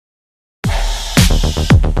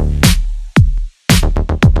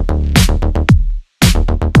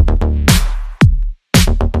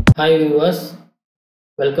Hi viewers,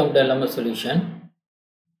 welcome to LMS Solution.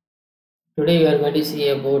 Today we are going to see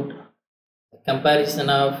about a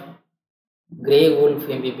comparison of Grey Wolf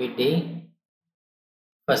MPPT,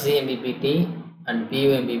 Fuzzy MPPT and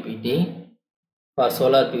PU MPPT for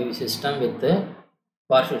solar PV system with the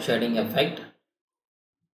partial shading effect.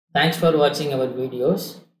 Thanks for watching our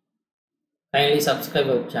videos. Kindly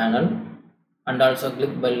subscribe our channel and also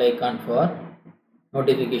click bell icon for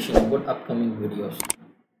notification about upcoming videos.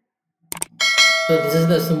 So this is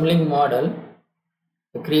the simulating model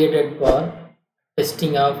created for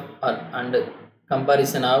testing of and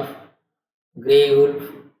comparison of Grey Wolf,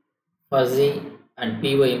 Fuzzy and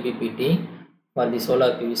PO MPPT for the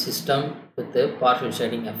solar PV system with the partial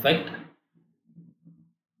shading effect.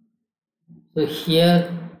 So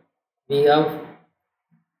here we have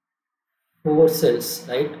 4 cells,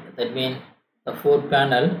 right? That means the 4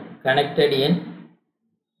 panel connected in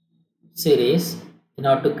series in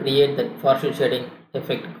order to create that partial shading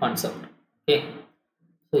effect concept. Okay,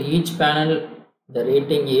 so each panel the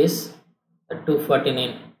rating is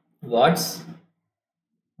 249 watts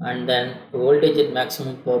and then the voltage at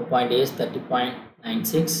maximum power point is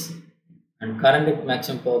 30.96 and current at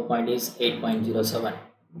maximum power point is 8.07.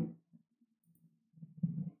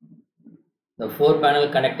 The 4 panel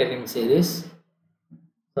connected in series.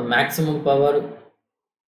 So maximum power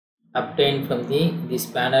obtained from this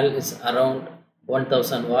panel is around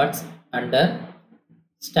 1000 watts under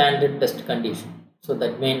standard test condition. So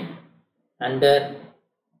that means under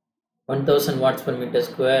 1000 watts per meter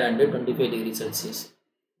square under 25 degrees Celsius.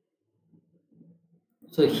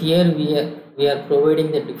 So here we are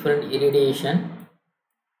providing the different irradiation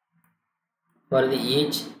for the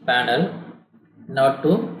each panel not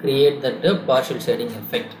to create that partial shading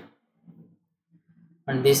effect.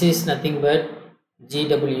 And this is nothing but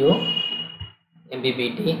GWO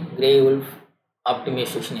MPPT, Grey Wolf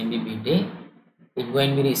optimization MPPT. It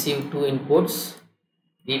going to receive 2 inputs,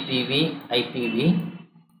 VPV, IPV,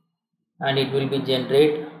 and it will be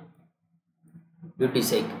generate duty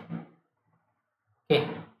cycle. Okay,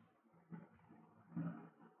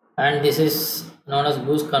 and this is known as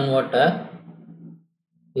boost converter.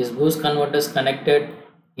 This boost converter is connected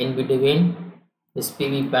in between this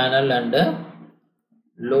PV panel and the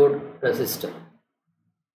load resistor.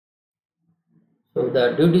 So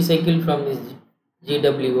the duty cycle from this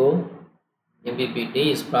GWO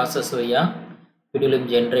MPPT is processed via pendulum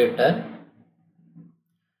generator.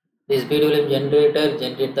 This pendulum generator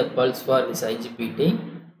generates the pulse for this IGBT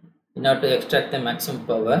in order to extract the maximum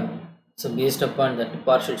power. So based upon that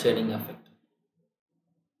partial shading effect.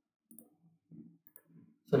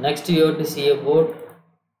 So next you have to see about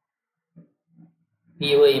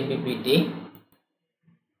PO MPPT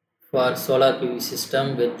for solar PV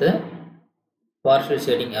system with the partial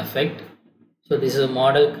shading effect. So this is a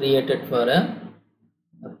model created for a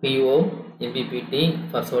PO MPPT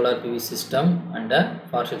for solar PV system under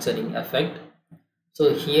partial shading effect.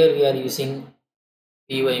 So here we are using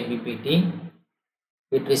PO MPPT.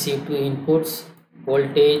 It received 2 inputs,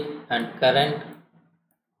 voltage and current.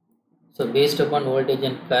 So based upon voltage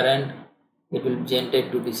and current, it will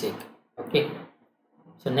generate duty cycle. Okay.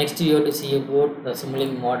 So next you have to see about the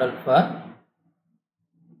simulating model for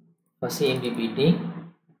Fuzzy MPPT.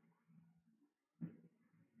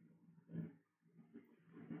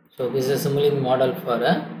 So this is a simulating model for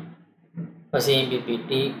a Fuzzy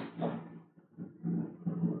MPPT.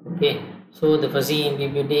 Okay. So the Fuzzy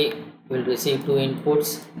MPPT will receive 2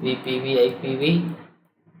 inputs, VPV, IPV,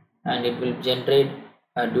 and it will generate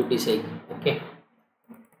a duty cycle. Okay,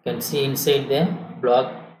 you can see inside the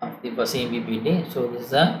block of the Fuzzy MPPT. So this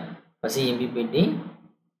is a Fuzzy MPPT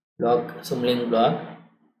block, simulating block.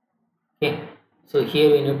 Okay, so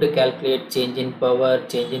here we need to calculate change in power,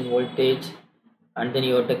 change in voltage, and then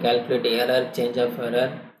you have to calculate error, change of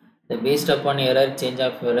error. The based upon error, change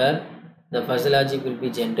of error, the fuzzy logic will be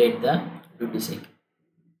generate the duty cycle.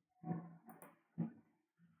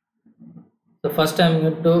 So first I am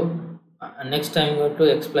going to next I am going to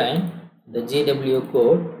explain the GWO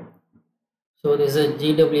code. So this is a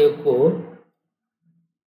GWO code,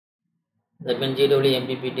 that means GWO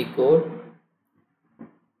MPPT code.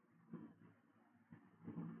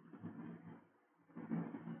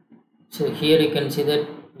 So here you can see that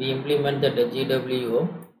we implement that GWO.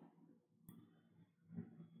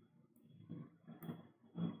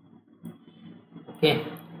 Okay,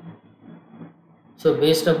 so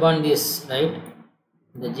based upon this, right,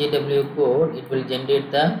 the GWO code, it will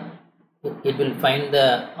generate it will find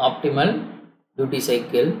the optimal duty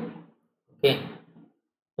cycle. Okay,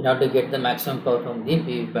 in order to get the maximum power from the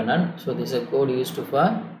PV panel. So this is a code used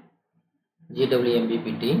for GWO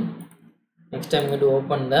MPPT. Next I'm going to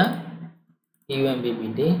open the GWO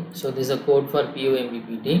MPPT. So this is a code for GWO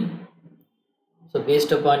MPPT. So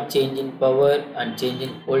based upon change in power and change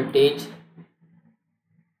in voltage,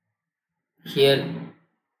 here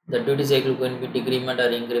the duty cycle going to be decrement or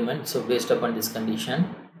increment. So based upon this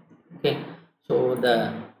condition, okay. So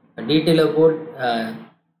the detail about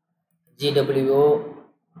GWO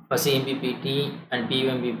fuzzy MPPT and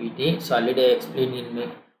GWO MPPT, so already I explained in my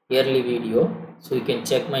early video, so you can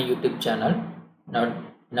check my YouTube channel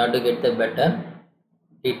now to get the better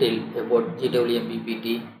detail about GWO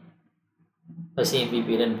MPPT, fuzzy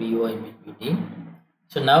MPPT and GWO MPPT.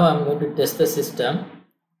 So now I'm going to test the system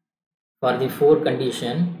for the 4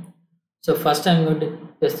 condition. So first I'm going to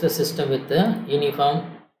test the system with the uniform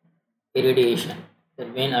irradiation.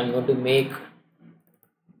 That means I'm going to make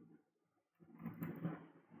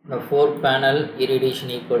the 4 panel irradiation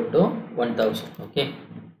equal to 1000, okay.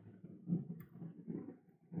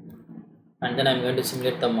 And then I'm going to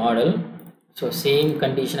simulate the model. So same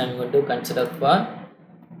condition I'm going to consider for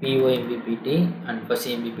GWO MPPT and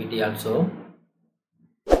fuzzy MPPT also.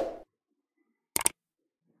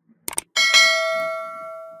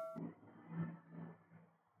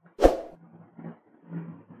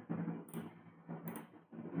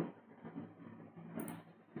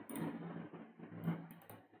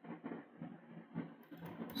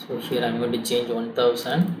 So here I'm going to change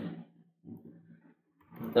 1000,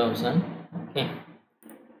 okay,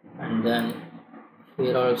 and then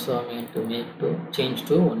here also I'm going to change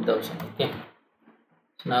to 1000, okay.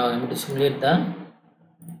 So now I'm going to simulate the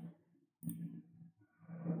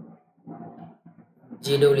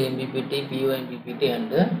GWO MPPT, GWO MPPT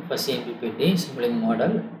and fuzzy MPPT simulating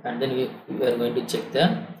model, and then we are going to check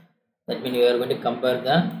that means we are going to compare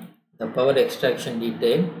the power extraction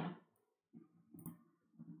detail.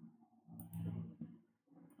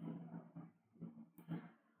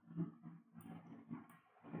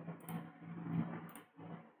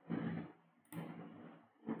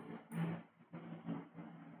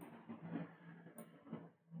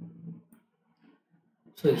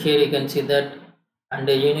 So here you can see that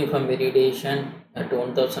under uniform irradiation at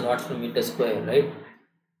 1000 watts per meter square, right?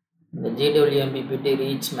 The GWO MPPT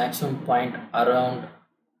reach maximum point around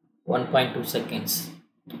 1.2 seconds.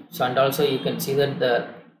 So and also you can see that the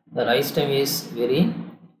rise time is very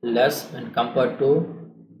less when compared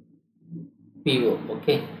to GWO,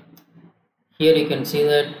 okay. Here you can see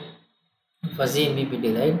that fuzzy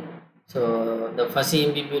MPPT, right? So the fuzzy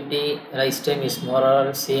MPPT rise time is more or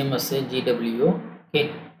less same as a GWO,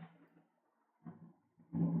 okay.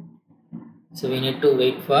 So we need to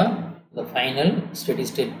wait for the final steady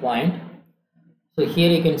state point. So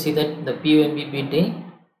here you can see that the GWO MPPT,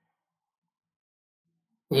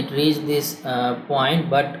 it reached this point,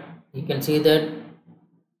 but you can see that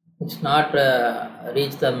it's not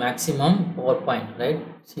reached the maximum power point, right?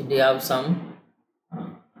 So they have some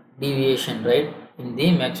deviation, right, in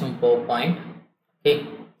the maximum power point, okay,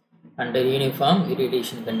 under uniform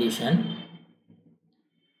irradiation condition.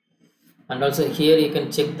 And also here you can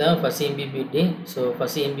check the fuzzy MPPT. So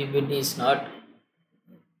fuzzy MPPT is not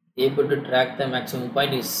able to track the maximum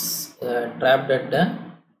point, is trapped at the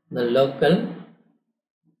local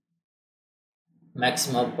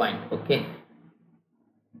maximum point, okay.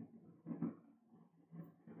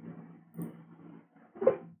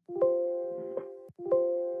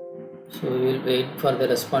 So we will wait for the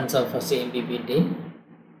response of fuzzy MPPT.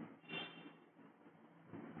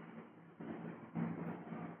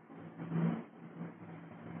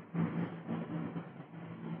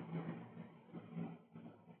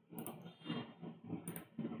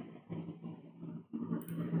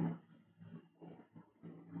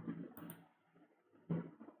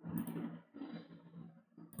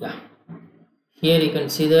 Yeah, here you can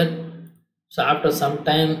see that. So after some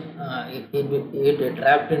time it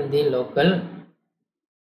trapped in the local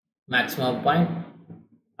maximum point.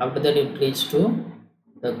 After that it reached to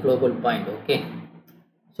the global point, okay.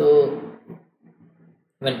 So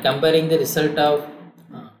when comparing the result of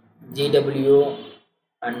GWO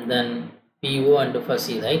and then GWO and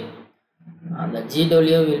fuzzy, right, the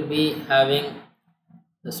GWO will be having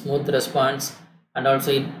the smooth response, and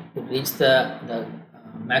also it reached the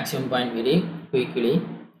maximum point very quickly,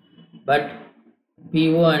 but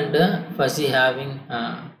GWO and fuzzy having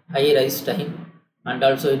high rise time, and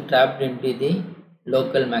also it trapped into the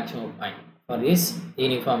local maximum point for this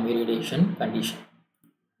uniform irradiation condition.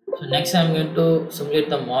 So next I am going to simulate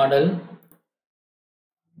the model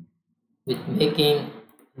with making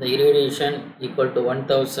the irradiation equal to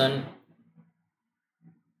 1000,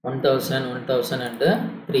 1000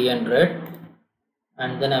 and 300,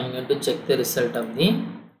 and then I am going to check the result of the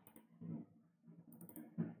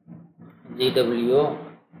GWO,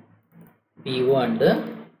 PO and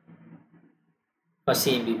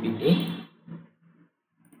fuzzy MPPT.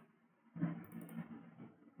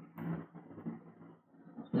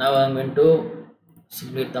 Now I am going to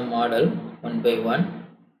simulate the model one by one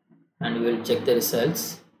and we will check the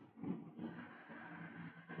results.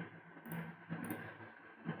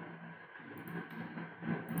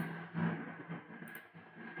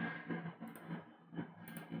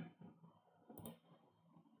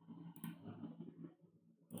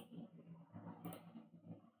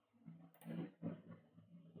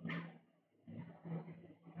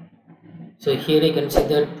 So here you can see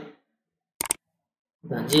that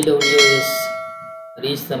the GWO is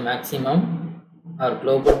reached the maximum or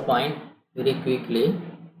global point very quickly,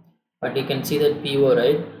 but you can see that PO,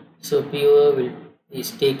 right? So PO is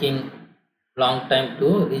taking long time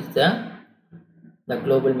to reach the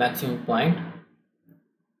global maximum point,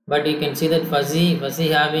 but you can see that fuzzy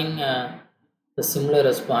having the similar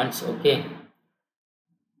response, okay,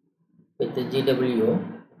 with the GWO,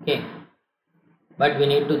 okay, but we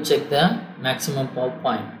need to check the maximum power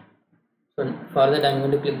point. So for that I am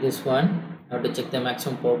going to click this one. Now to check the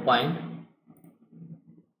maximum power point.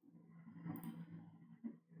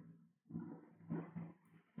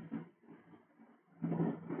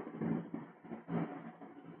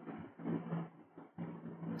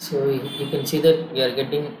 So you can see that we are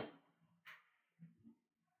getting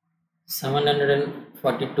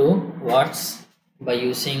 742 watts by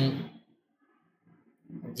using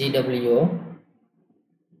GWO.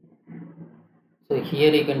 So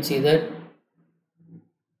here you can see that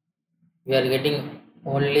we are getting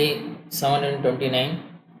only 729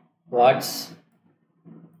 watts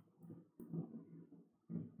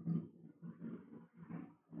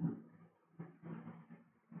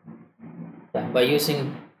by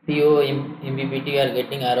using PO MPPT. We are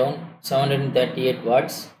getting around 738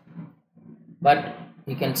 watts, but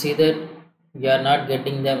you can see that we are not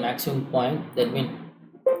getting the maximum point. That means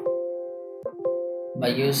by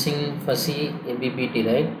using fuzzy MPPT,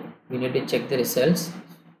 right, we need to check the results.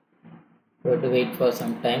 We have to wait for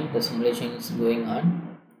some time. The simulation is going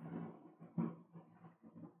on.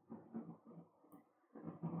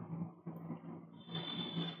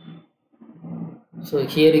 So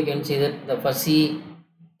here you can see that the fuzzy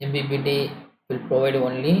MPPT will provide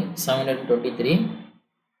only 723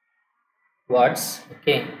 watts,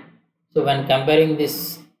 okay. So when comparing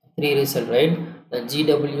this three result, right, the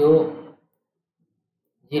GWO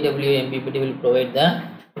MPPT will provide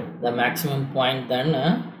the maximum point than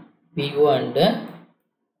PO and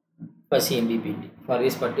fuzzy MPPT for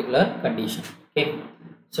this particular condition, okay.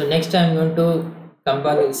 So next I am going to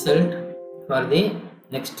compare the result for the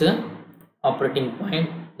next operating point.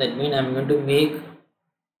 That means I am going to make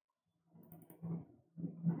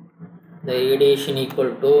the irradiation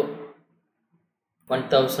equal to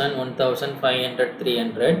 1000, 1500,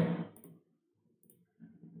 300.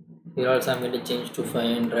 Here also I am going to change to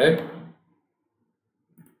 500.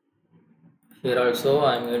 Here also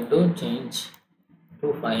I am going to change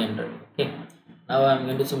to 500, okay. Now I am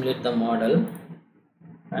going to simulate the model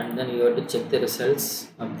and then you have to check the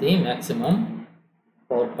results of the maximum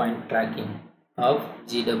power point tracking of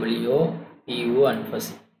GWO, PO and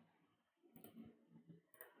fuzzy.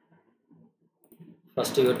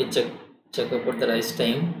 First you have to check about the rise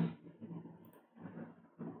time.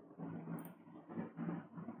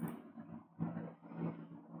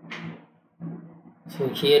 So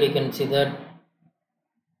here you can see that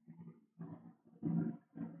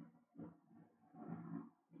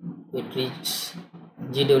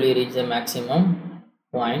GW reach the maximum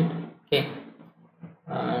point, okay,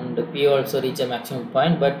 and P also reach a maximum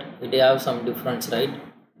point, but it have some difference, right?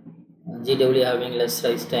 GW having less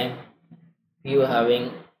rise time, PO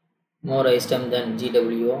having more rise time than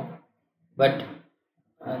GWO, but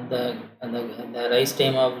the rise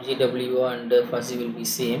time of GWO and fuzzy will be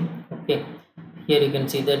same, okay. Here you can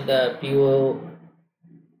see that the PO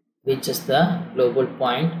reaches the global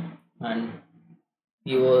point and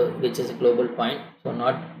PO reaches a global point, so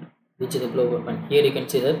not reach the global point. Here you can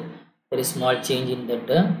see that there is small change in that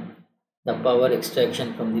the power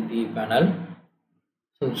extraction from the PV panel.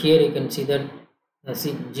 So here you can see that the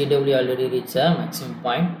GW already reached a maximum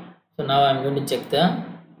point. So now I am going to check the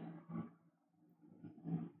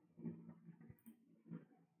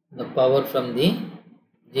power from the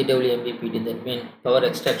GW MPPT. That means power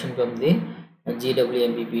extraction from the GW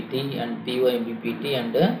MPPT and PO MPPT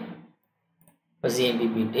and fuzzy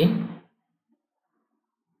MPPT.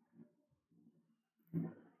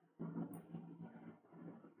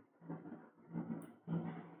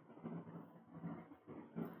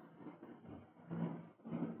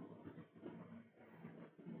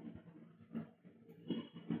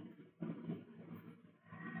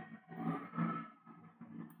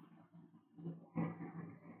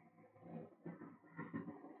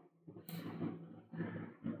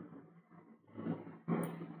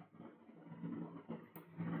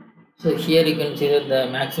 So here you can see that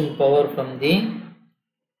the maximum power from the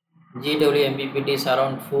GWO MPPT is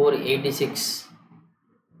around 486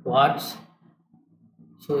 watts.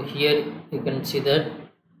 So here you can see that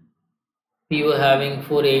PO having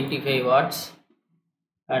 485 watts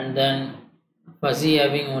and then fuzzy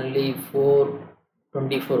having only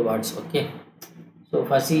 424 watts. Okay, so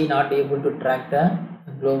fuzzy not able to track the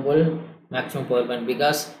global maximum power band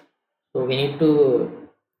because so we need to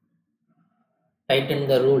tighten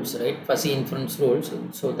the rules, right? Fuzzy inference rules.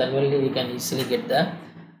 So then only we can easily get the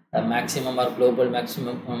maximum or global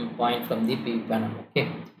maximum point from the PV panel.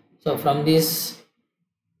 Okay, so from this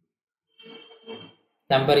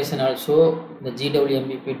comparison also the GWO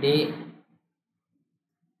MPPT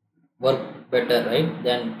work better, right,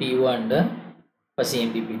 than PO and fuzzy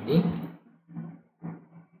MPPT.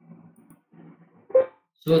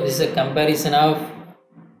 So this is a comparison of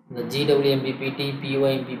the GWO MPPT, PO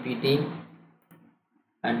MPPT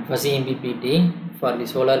and fuzzy MPPT for the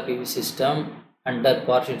solar PV system under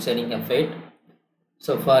partial shading effect.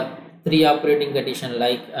 So for three operating conditions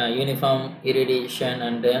like uniform irradiation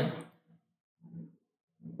and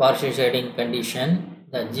partial shading condition,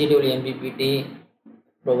 the GWO MPPT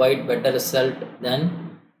provide better result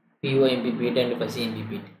than PO MPPT and fuzzy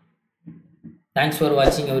MPPT. Thanks for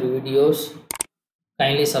watching our videos.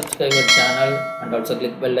 Kindly subscribe our channel and also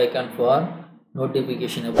click bell icon for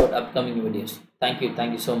notification about upcoming videos. Thank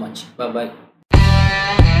you so much. Bye bye.